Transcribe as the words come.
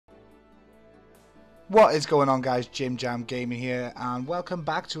What is going on, guys? Jim Jam Gaming here, and welcome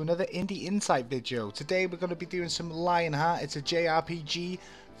back to another Indie Insight video. Today we're going to be doing some Lionheart. It's a JRPG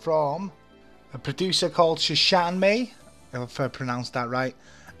from a producer called Shishanmei, if I pronounced that right,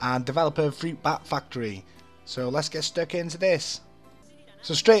 and developer of Fruit Bat Factory. So let's get stuck into this.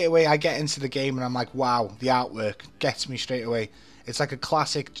 So straight away I get into the game and I'm like, wow, the artwork gets me straight away. It's like a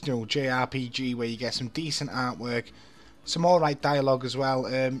classic, JRPG where you get some decent artwork, some alright dialogue as well.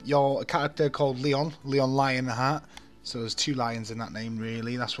 You're a character called Leon Lionheart. So there's two lions in that name,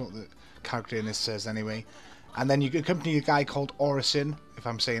 really. That's what the character in this says anyway. And then you accompany a guy called Warsim, if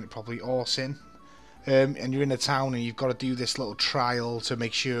I'm saying it properly, Warsim. And you're in a town and you've got to do this little trial to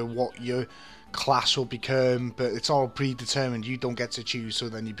make sure what your class will become. But it's all predetermined. You don't get to choose, so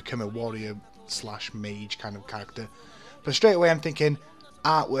then you become a warrior / mage kind of character. But straight away I'm thinking,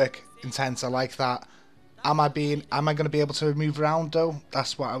 artwork, intense, I like that. Am I going to be able to move around though?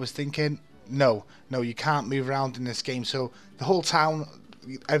 That's what I was thinking. No, you can't move around in this game. So the whole town,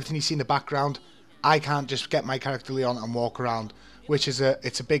 everything you see in the background, I can't just get my character Leon and walk around, which is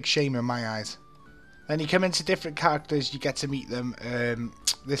it's a big shame in my eyes. Then you come into different characters, you get to meet them.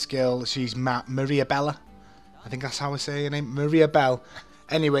 This girl, she's Maria Bella. I think that's how I say her name, Maria Bell.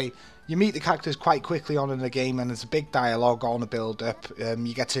 Anyway, you meet the characters quite quickly on in the game, and there's a big dialogue on a build-up.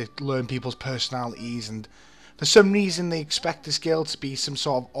 You get to learn people's personalities, and for some reason they expect this girl to be some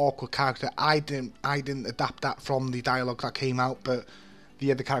sort of awkward character. I didn't adapt that from the dialogue that came out, but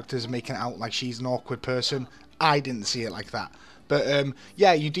the other characters are making it out like she's an awkward person. I didn't see it like that. But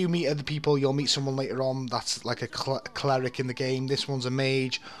yeah, you do meet other people. You'll meet someone later on that's like a cleric in the game. This one's a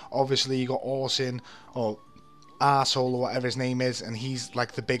mage. Obviously you got Orson, or Arsehole, or whatever his name is, and he's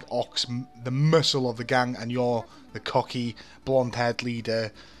like the big ox, the muscle of the gang, and you're the cocky blonde haired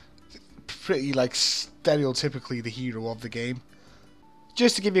leader, pretty like stereotypically the hero of the game.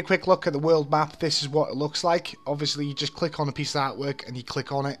 Just to give you a quick look at the world map, this is what it looks like. Obviously you just click on a piece of artwork and you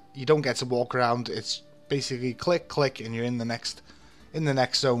click on it. You don't get to walk around. It's basically click and you're in the next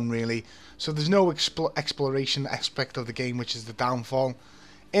zone, really. So there's no exploration aspect of the game, which is the downfall.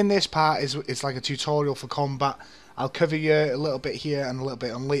 In this part it's like a tutorial for combat. I'll cover you a little bit here and a little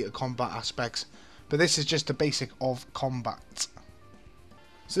bit on later combat aspects, but this is just the basic of combat.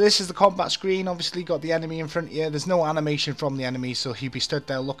 So this is the combat screen. Obviously got the enemy in front of you. There's no animation from the enemy, so he'll be stood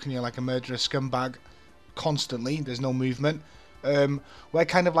there looking at you like a murderous scumbag constantly. There's no movement. We're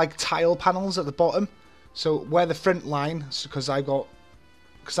kind of like tile panels at the bottom. So we're the front line, because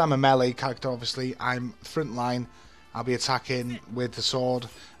I'm a melee character, obviously. I'm front line. I'll be attacking with the sword,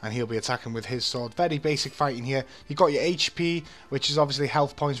 and he'll be attacking with his sword. Very basic fighting here. You've got your HP, which is obviously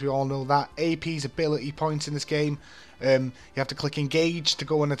health points. We all know that. AP's ability points in this game. You have to click engage to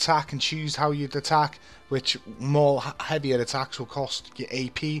go and attack and choose how you'd attack, which more heavier attacks will cost your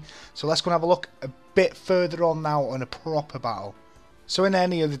AP. So let's go and have a look a bit further on now on a proper battle. So in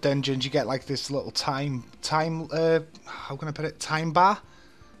any of the dungeons, you get like this little how can I put it?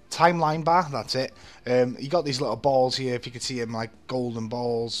 Timeline bar, that's it. You got these little balls here, if you can see them, like golden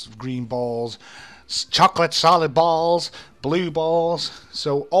balls, green balls, chocolate solid balls, blue balls.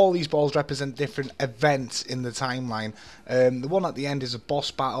 So all these balls represent different events in the timeline. The one at the end is a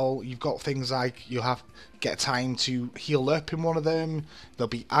boss battle. You've got things like you have get time to heal up in one of them. There'll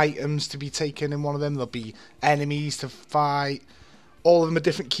be items to be taken in one of them. There'll be enemies to fight. All of them are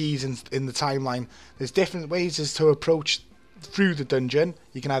different keys in the timeline. There's different ways as to approach through the dungeon.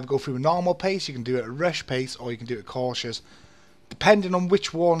 You can either go through a normal pace, you can do it at a rush pace, or you can do it cautious. Depending on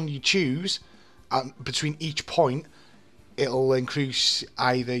which one you choose, between each point, it'll increase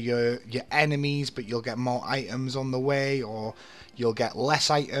either your enemies, but you'll get more items on the way, or you'll get less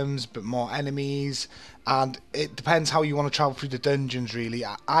items but more enemies. And it depends how you want to travel through the dungeons, really.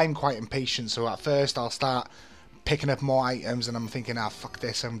 I'm quite impatient, so at first I'll start picking up more items and I'm thinking, fuck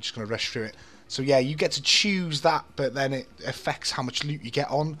this, I'm just going to rush through it. So yeah, you get to choose that, but then it affects how much loot you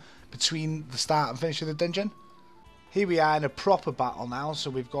get on between the start and finish of the dungeon. Here we are in a proper battle now. So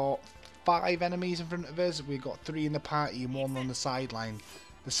we've got 5 enemies in front of us. We've got 3 in the party and 1 on the sideline.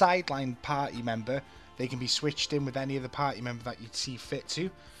 The sideline party member, they can be switched in with any of the party member that you'd see fit to.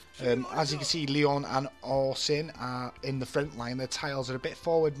 As you can see, Leon and Orson are in the front line. Their tiles are a bit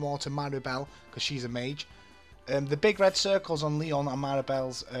forward more to Maribel, because she's a mage. The big red circles on Leon and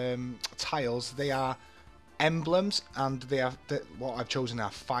Maribel's tiles, they are emblems, and they are what I've chosen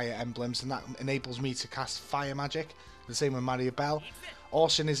are fire emblems, and that enables me to cast fire magic. The same with Maribel.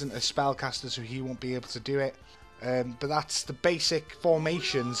 Orson isn't a spellcaster, so he won't be able to do it. But that's the basic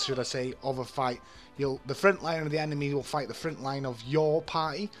formations, should I say, of a fight. The front line of the enemy will fight the front line of your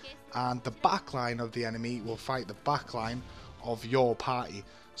party, and the back line of the enemy will fight the back line of your party.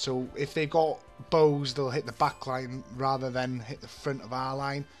 So if they've got bows, they'll hit the back line rather than hit the front of our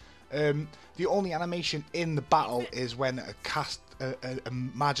line. The only animation in the battle is when a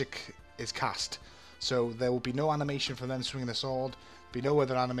magic is cast. So there will be no animation for them swinging a sword. There'll be no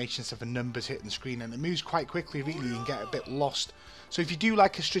other animations of the numbers hitting the screen, and it moves quite quickly. Really, you can get a bit lost. So if you do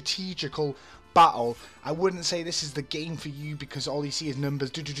like a strategical battle, I wouldn't say this is the game for you, because all you see is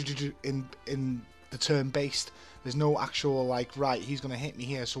numbers in the turn-based. There's no actual like, right, he's going to hit me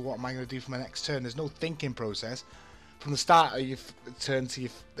here, so what am I going to do for my next turn? There's no thinking process. From the start of your turn to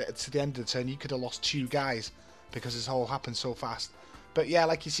the end of the turn, you could have lost 2 guys because this all happened so fast. But yeah,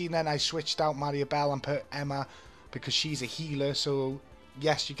 like you see then, I switched out Maria Bell and put Emma because she's a healer. So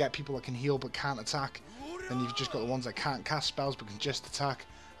yes, you get people that can heal but can't attack. Then you've just got the ones that can't cast spells but can just attack.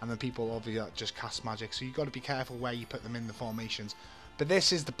 And then people obviously that just cast magic. So you've got to be careful where you put them in the formations. But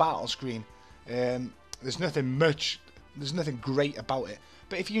this is the battle screen. There's nothing great about it.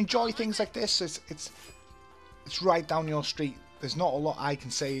 But if you enjoy things like this, it's right down your street. There's not a lot I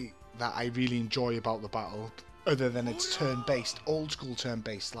can say that I really enjoy about the battle, other than it's turn-based, old school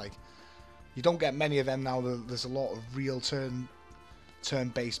turn-based. Like, you don't get many of them now. There's a lot of real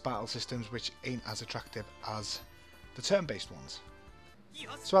turn-based battle systems which ain't as attractive as the turn-based ones.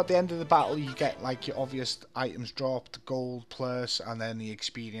 So at the end of the battle, you get like your obvious items dropped, gold plus, and then the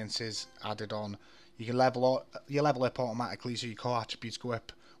experiences added on. You can level up automatically, so your core attributes go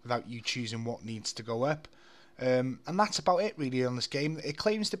up without you choosing what needs to go up. And that's about it really on this game. It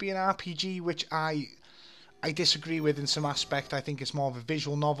claims to be an RPG, which I disagree with in some aspect. I think it's more of a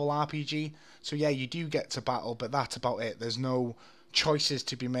visual novel RPG. So yeah, you do get to battle, but that's about it. There's no choices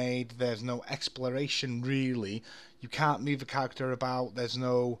to be made. There's no exploration really. You can't move a character about. There's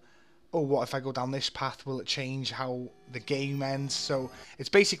no, oh, what if I go down this path? Will it change how the game ends? So it's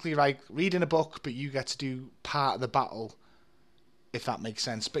basically like reading a book, but you get to do part of the battle, if that makes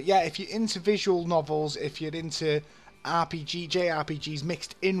sense. But yeah, if you're into visual novels, if you're into JRPGs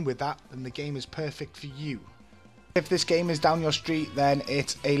mixed in with that, then the game is perfect for you. If this game is down your street, then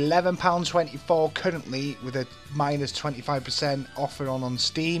it's £11.24 currently, with a minus 25% offer on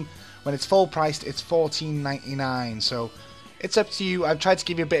Steam. When it's full priced, it's $14.99. So it's up to you. I've tried to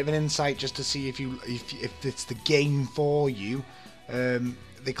give you a bit of an insight just to see if it's the game for you.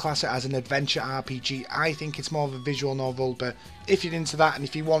 They class it as an adventure RPG. I think it's more of a visual novel, but if you're into that and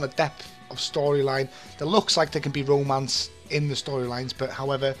if you want a depth of storyline, there looks like there can be romance in the storylines, but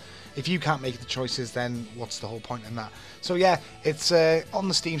however, if you can't make the choices, then what's the whole point in that? So yeah, it's on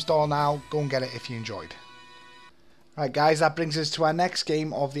the Steam store now. Go and get it if you enjoyed. Right guys, that brings us to our next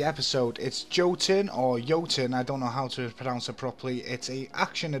game of the episode. It's Jotun, or Jotun, I don't know how to pronounce it properly. It's a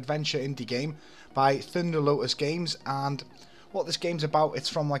action-adventure indie game by Thunder Lotus Games, and what this game's about, it's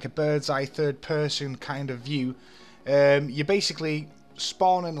from like a bird's eye third-person kind of view. You basically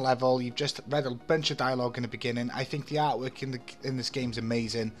spawn in a level. You've just read a bunch of dialogue in the beginning. I think the artwork in this game's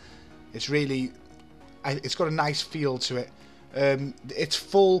amazing. It's really, it's got a nice feel to it. It's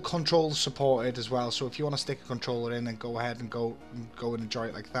full control supported as well, so if you want to stick a controller in, and go ahead and go and enjoy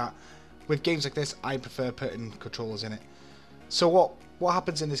it like that. With games like this, I prefer putting controllers in it. So what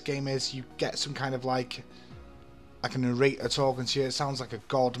happens in this game is you get some kind of like a narrator talking to you. It sounds like a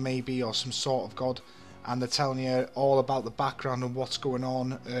god maybe, or some sort of god, and they're telling you all about the background and what's going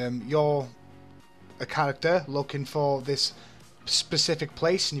on. You're a character looking for this specific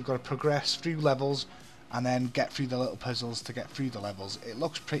place, and you've got to progress through levels and then get through the little puzzles to get through the levels. It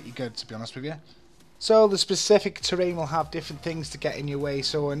looks pretty good, to be honest with you. So the specific terrain will have different things to get in your way.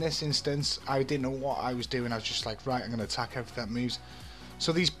 So in this instance, I didn't know what I was doing. I was just like, right, I'm going to attack everything that moves.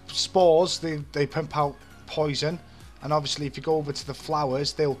 So these spores, they pump out poison, and obviously if you go over to the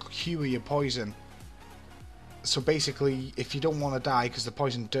flowers, they'll cure your poison. So basically, if you don't want to die, because the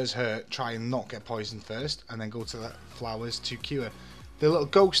poison does hurt, try and not get poisoned first, and then go to the flowers to cure. The little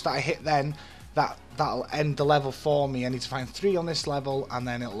ghost that I hit then, that'll end the level for me. I need to find 3 on this level, and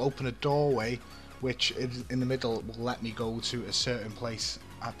then it'll open a doorway, which in the middle will let me go to a certain place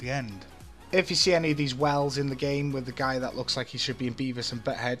at the end. If you see any of these wells in the game with the guy that looks like he should be in Beavis and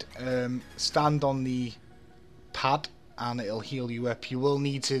Butthead, stand on the pad and it'll heal you up. You will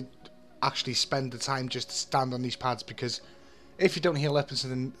need to actually spend the time just to stand on these pads, because if you don't heal up and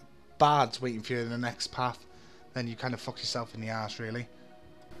something bad's waiting for you in the next path, then you kind of fuck yourself in the arse really.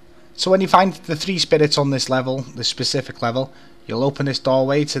 So when you find the 3 spirits on this level, this specific level, you'll open this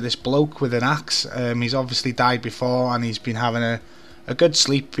doorway to this bloke with an axe. He's obviously died before, and he's been having a good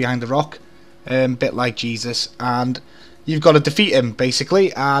sleep behind a rock, bit like Jesus, and you've got to defeat him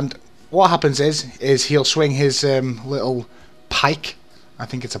basically. And what happens is he'll swing his little pike. I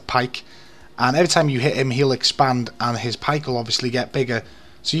think it's a pike, and every time you hit him, he'll expand, and his pike will obviously get bigger.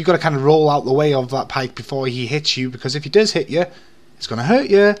 So you've got to kind of roll out the way of that pike before he hits you, because if he does hit you, it's going to hurt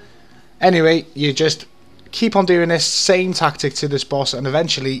you. Anyway, you just keep on doing this same tactic to this boss, and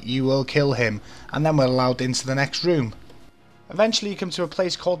eventually you will kill him, and then we're allowed into the next room. Eventually you come to a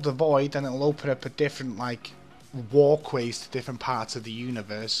place called the Void, and it'll open up a different like walkways to different parts of the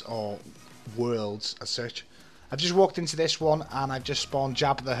universe, or worlds as such. I've just walked into this one and I've just spawned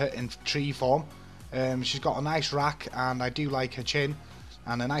Jabba the Hutt in tree form. She's got a nice rack, and I do like her chin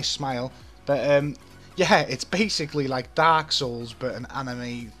and a nice smile, but yeah, it's basically like Dark Souls but an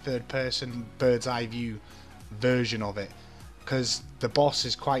anime third person bird's eye view version of it, because the boss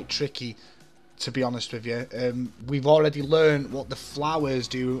is quite tricky, to be honest with you. We've already learned what the flowers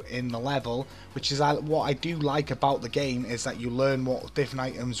do in the level, which is what I do like about the game, is that you learn what different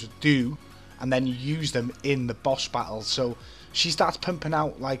items do and then you use them in the boss battle. So she starts pumping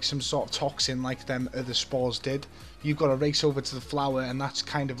out like some sort of toxin like them other spores did. You've got to race over to the flower, and that's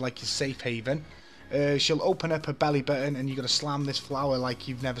kind of like your safe haven. She'll open up her belly button and you've got to slam this flower like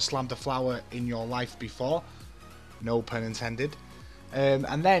you've never slammed a flower in your life before. No pun intended.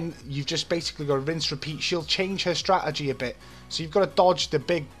 And then you've just basically got to rinse repeat. She'll change her strategy a bit, so you've got to dodge the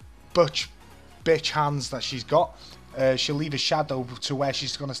big bitch hands that she's got. She'll leave a shadow to where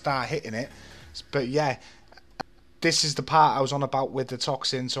she's going to start hitting it. But yeah, this is the part I was on about with the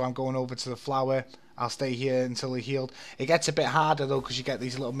toxin, so I'm going over to the flower. I'll stay here until they're healed. It gets a bit harder though, because you get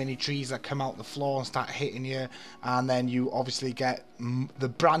these little mini trees that come out the floor and start hitting you, and then you obviously get the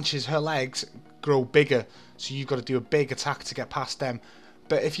branches, her legs grow bigger, so you've got to do a big attack to get past them.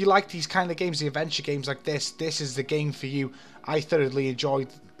 But if you like these kind of games, the adventure games like this is the game for you. I thoroughly enjoyed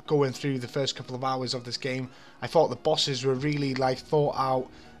going through the first couple of hours of this game. I thought the bosses were really like thought out.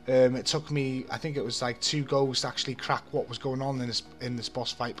 It took me, I think it was like 2 goes to actually crack what was going on in this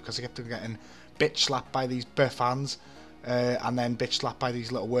boss fight, because I kept on getting bitch slapped by these buff hands, and then bitch slapped by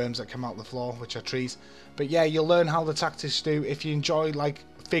these little worms that come out the floor, which are trees. But yeah, you'll learn how the tactics do if you enjoy like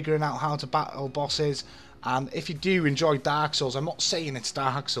figuring out how to battle bosses. And if you do enjoy Dark Souls, I'm not saying it's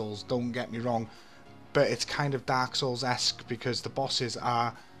Dark Souls, don't get me wrong, but it's kind of Dark Souls-esque, because the bosses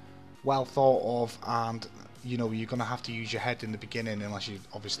are well thought of, and you know, you're going to have to use your head in the beginning, unless you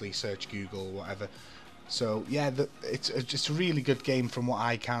obviously search Google or whatever. So yeah, it's just a really good game from what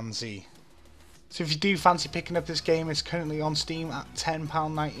I can see. So if you do fancy picking up this game, it's currently on Steam at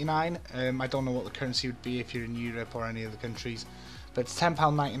 £10.99. I don't know what the currency would be if you're in Europe or any other countries, but it's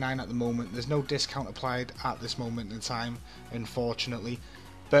 £10.99 at the moment. There's no discount applied at this moment in time, unfortunately.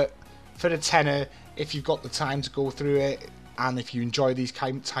 But for the tenner, if you've got the time to go through it, and if you enjoy these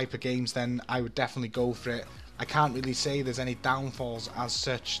type of games, then I would definitely go for it. I can't really say there's any downfalls as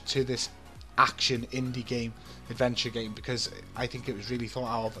such to this action indie game, adventure game, because I think it was really thought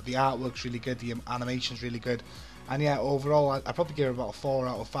out of. The artwork's really good, the animation's really good, and yeah, overall I'd probably give it about a 4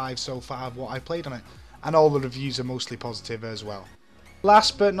 out of 5 so far of what I played on it, and all the reviews are mostly positive as well.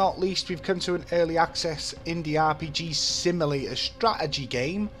 Last but not least, we've come to an early access indie RPG simulator strategy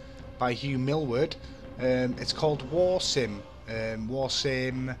game by Hugh Millward. It's called Warsim.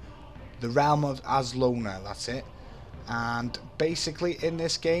 Warsim, the realm of Aslona, that's it. And basically in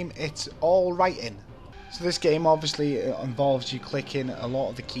this game it's all writing. So this game obviously involves you clicking a lot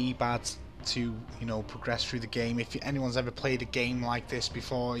of the keypads to, you know, progress through the game. If anyone's ever played a game like this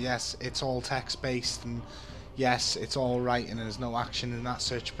before, yes, it's all text based, and yes, it's all writing and there's no action and that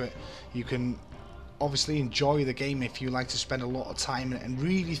such, but you can obviously enjoy the game if you like to spend a lot of time and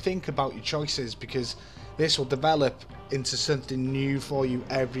really think about your choices, because this will develop into something new for you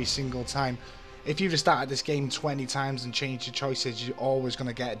every single time. If you've started this game 20 times and changed your choices, you're always going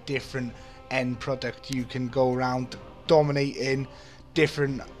to get a different end product. You can go around dominating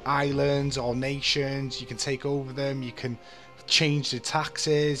different islands or nations, you can take over them, you can change the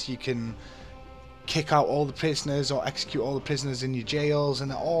taxes, you can kick out all the prisoners or execute all the prisoners in your jails,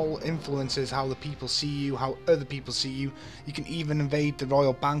 and it all influences how the people see you, how other people see you. You can even invade the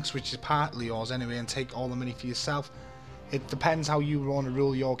royal banks, which is partly yours anyway, and take all the money for yourself. It depends how you want to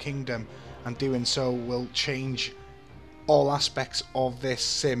rule your kingdom, and doing so will change all aspects of this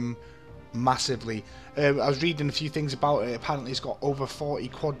sim massively. I was reading a few things about it. Apparently it's got over 40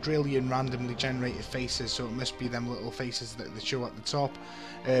 quadrillion randomly generated faces, so it must be them little faces that they show at the top.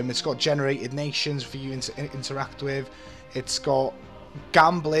 It's got generated nations for you to interact with. It's got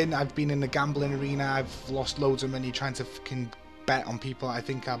gambling. I've been in the gambling arena. I've lost loads of money trying to fucking bet on people I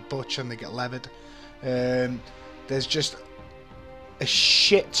think are butch and they get levered. There's just a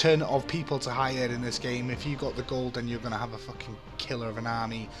shit ton of people to hire in this game. If you got the gold, then you're going to have a fucking killer of an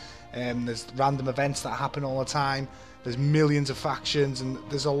army. There's random events that happen all the time. There's millions of factions, and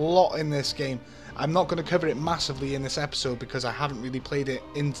there's a lot in this game. I'm not going to cover it massively in this episode because I haven't really played it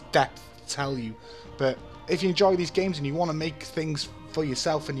in depth to tell you. But if you enjoy these games and you want to make things for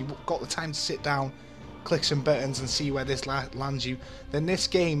yourself and you've got the time to sit down, click some buttons and see where this lands you, then this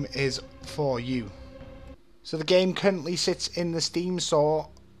game is for you. So the game currently sits in the Steam store.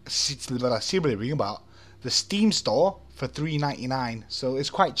 The Steam store for $3.99. So it's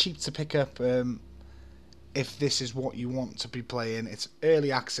quite cheap to pick up if this is what you want to be playing. It's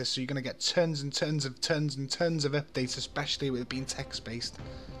early access, so you're going to get tons and tons of updates, especially with it being text based.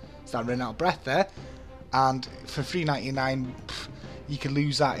 Start running out of breath there. And for $3.99, you could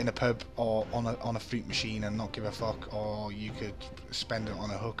lose that in a pub or on a fruit machine and not give a fuck, or you could spend it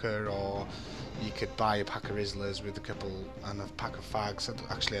on a hooker, or you could buy a pack of Rizzlers with a couple and a pack of fags.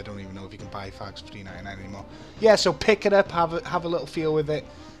 Actually, I don't even know if you can buy fags for $3.99 anymore. Yeah, so pick it up, have a little feel with it.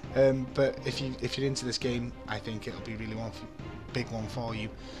 But if you're into this game, I think it'll be really big one for you.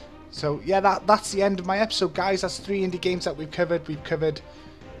 So yeah, that's the end of my episode, guys. That's 3 indie games that we've covered. We've covered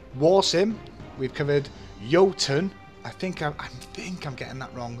Warsim, we've covered Jotun. I think I'm getting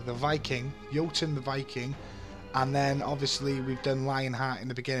that wrong. The Viking, Jotun the Viking, and then obviously we've done Lionheart in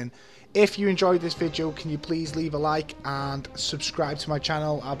the beginning. If you enjoyed this video, can you please leave a like and subscribe to my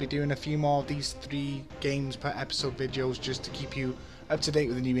channel? I'll be doing a few more of these 3 games per episode videos just to keep you up to date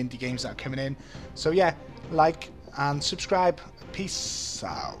with the new indie games that are coming in. So yeah, like and subscribe. Peace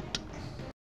out.